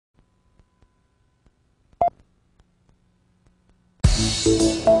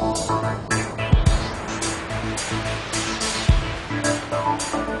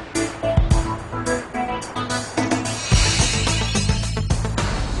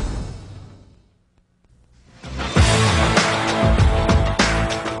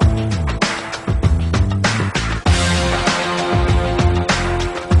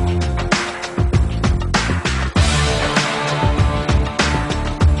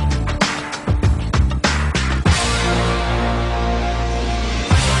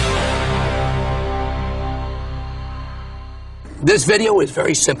This video is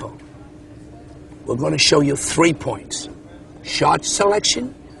very simple. We're going to show you 3 points: shot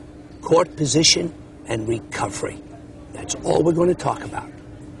selection, court position, and recovery. That's all we're going to talk about.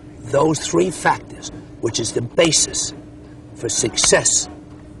 Those 3 factors, which is the basis for success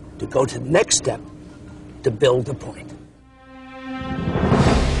to go to the next step to build the point.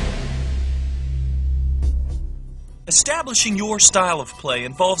 Establishing your style of play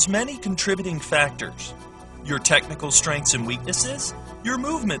involves many contributing factors. Your technical strengths and weaknesses, your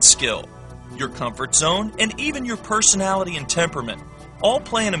movement skill, your comfort zone, and even your personality and temperament all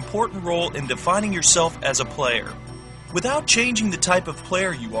play an important role in defining yourself as a player. Without changing the type of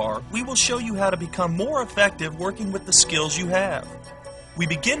player you are, we will show you how to become more effective working with the skills you have. We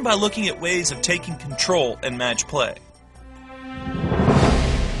begin by looking at ways of taking control in match play.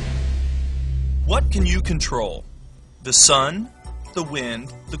 What can you control? The sun, the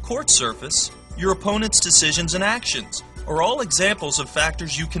wind, the court surface, your opponent's decisions and actions are all examples of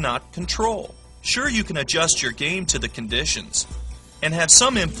factors you cannot control. Sure, you can adjust your game to the conditions and have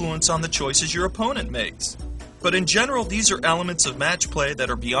some influence on the choices your opponent makes. But in general, these are elements of match play that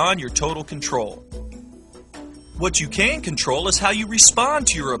are beyond your total control. What you can control is how you respond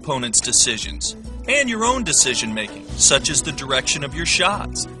to your opponent's decisions and your own decision making, such as the direction of your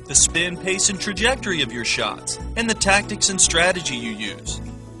shots, the spin, pace, and trajectory of your shots, and the tactics and strategy you use.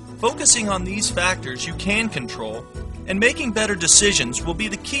 Focusing on these factors you can control and making better decisions will be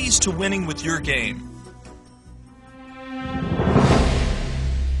the keys to winning with your game.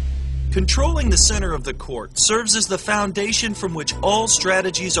 Controlling the center of the court serves as the foundation from which all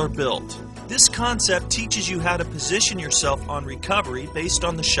strategies are built. This concept teaches you how to position yourself on recovery based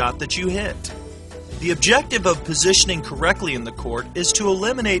on the shot that you hit. The objective of positioning correctly in the court is to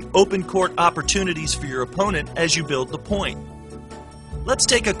eliminate open court opportunities for your opponent as you build the point. Let's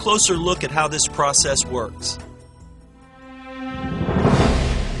take a closer look at how this process works.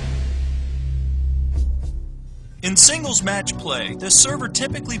 In singles match play, the server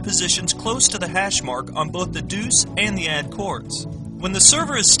typically positions close to the hash mark on both the deuce and the ad courts. When the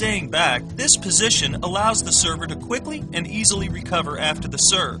server is staying back, this position allows the server to quickly and easily recover after the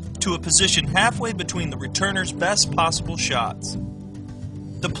serve to a position halfway between the returner's best possible shots.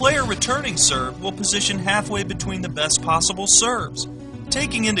 The player returning serve will position halfway between the best possible serves,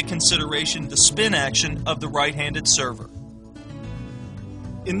 taking into consideration the spin action of the right-handed server.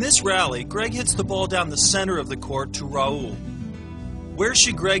 In this rally, Greg hits the ball down the center of the court to Raul. Where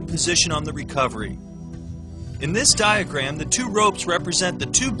should Greg position on the recovery? In this diagram, the 2 ropes represent the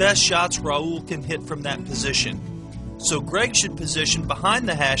 2 best shots Raul can hit from that position. So Greg should position behind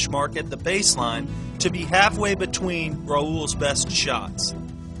the hash mark at the baseline to be halfway between Raul's best shots.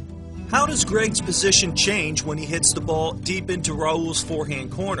 How does Greg's position change when he hits the ball deep into Raul's forehand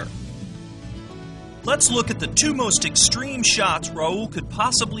corner? Let's look at the 2 most extreme shots Raul could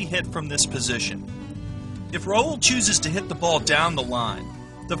possibly hit from this position. If Raul chooses to hit the ball down the line,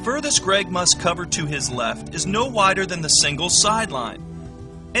 the furthest Greg must cover to his left is no wider than the singles sideline.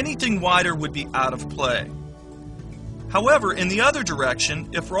 Anything wider would be out of play. However, in the other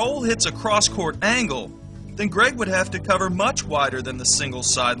direction, if Raul hits a cross-court angle, then Greg would have to cover much wider than the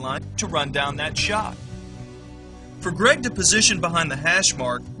singles sideline to run down that shot. For Greg to position behind the hash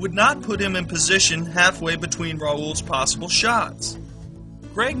mark would not put him in position halfway between Raul's possible shots.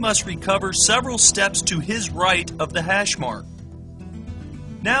 Greg must recover several steps to his right of the hash mark.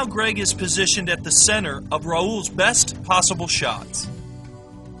 Now Greg is positioned at the center of Raul's best possible shots.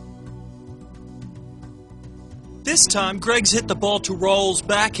 This time, Greg's hit the ball to Raul's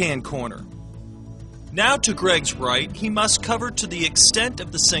backhand corner. Now to Greg's right, he must cover to the extent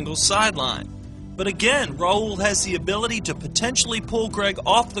of the singles sideline. But again, Raul has the ability to potentially pull Greg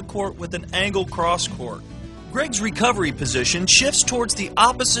off the court with an angle cross court. Greg's recovery position shifts towards the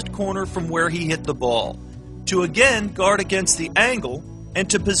opposite corner from where he hit the ball, to again guard against the angle and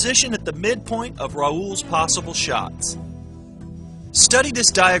to position at the midpoint of Raul's possible shots. Study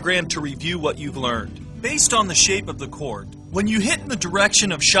this diagram to review what you've learned. Based on the shape of the court, when you hit in the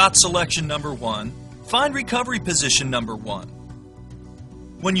direction of shot selection number 1, find recovery position number 1.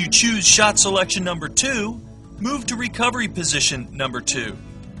 When you choose shot selection number 2, move to recovery position number 2.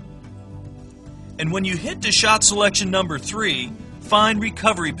 And when you hit to shot selection number 3, find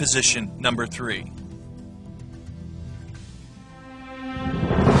recovery position number 3.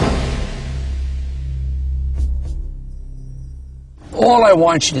 All I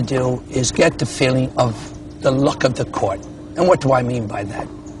want you to do is get the feeling of the look of the court. And what do I mean by that?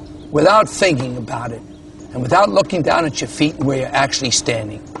 Without thinking about it, and without looking down at your feet where you're actually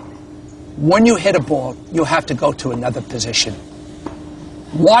standing. When you hit a ball, you have to go to another position.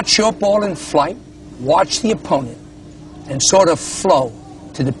 Watch your ball in flight, watch the opponent, and sort of flow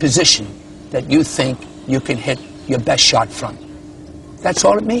to the position that you think you can hit your best shot from. That's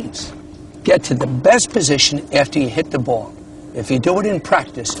all it means. Get to the best position after you hit the ball. If you do it in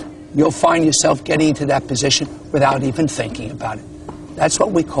practice, you'll find yourself getting into that position without even thinking about it. That's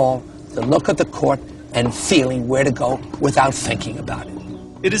what we call the look of the court and feeling where to go without thinking about it.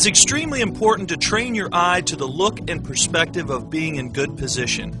 It is extremely important to train your eye to the look and perspective of being in good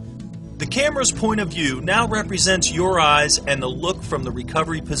position. The camera's point of view now represents your eyes and the look from the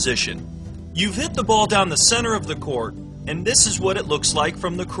recovery position. You've hit the ball down the center of the court, and this is what it looks like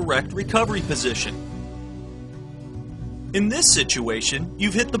from the correct recovery position. In this situation,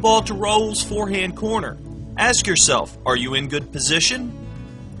 you've hit the ball to Raul's forehand corner. Ask yourself, are you in good position?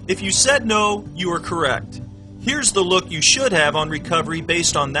 If you said no, you are correct. Here's the look you should have on recovery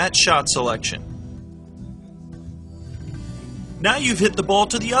based on that shot selection. Now you've hit the ball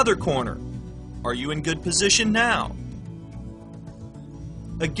to the other corner. Are you in good position now?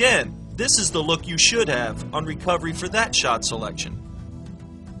 Again, this is the look you should have on recovery for that shot selection.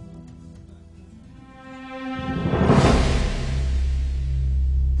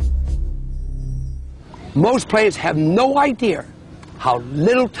 Most players have no idea how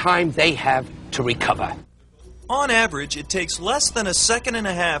little time they have to recover. On average, it takes less than a second and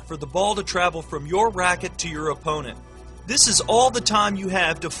a half for the ball to travel from your racket to your opponent. This is all the time you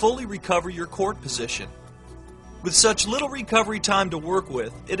have to fully recover your court position. With such little recovery time to work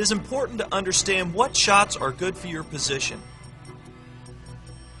with, it is important to understand what shots are good for your position.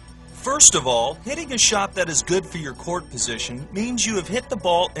 First of all, hitting a shot that is good for your court position means you have hit the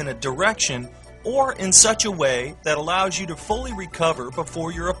ball in a direction or in such a way that allows you to fully recover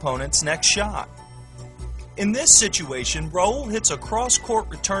before your opponent's next shot. In this situation, Raul hits a cross-court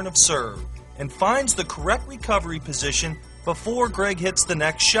return of serve and finds the correct recovery position before Greg hits the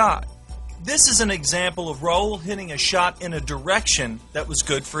next shot. This is an example of Raul hitting a shot in a direction that was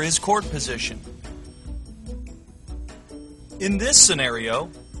good for his court position. In this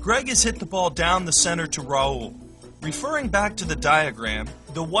scenario, Greg has hit the ball down the center to Raul. Referring back to the diagram,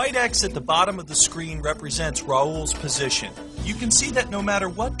 the white X at the bottom of the screen represents Raul's position. You can see that no matter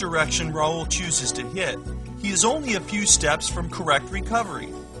what direction Raul chooses to hit, he is only a few steps from correct recovery.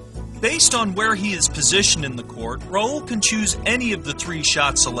 Based on where he is positioned in the court, Raul can choose any of the 3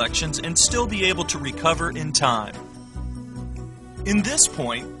 shot selections and still be able to recover in time. In this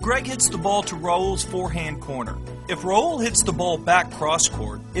point, Greg hits the ball to Raul's forehand corner. If Raul hits the ball back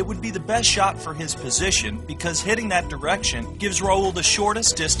cross-court, it would be the best shot for his position because hitting that direction gives Raul the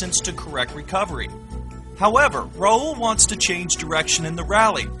shortest distance to correct recovery. However, Raul wants to change direction in the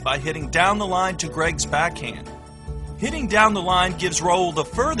rally by hitting down the line to Greg's backhand. Hitting down the line gives Raul the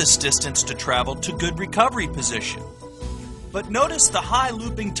furthest distance to travel to good recovery position. But notice the high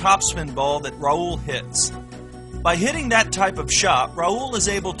looping topspin ball that Raul hits. By hitting that type of shot, Raul is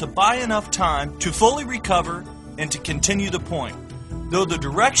able to buy enough time to fully recover and to continue the point. Though the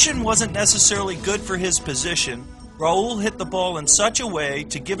direction wasn't necessarily good for his position, Raul hit the ball in such a way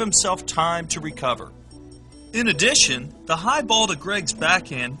to give himself time to recover. In addition, the high ball to Greg's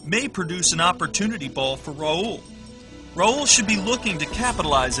backhand may produce an opportunity ball for Raul. Raul should be looking to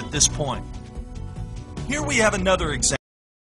capitalize at this point. Here we have another example.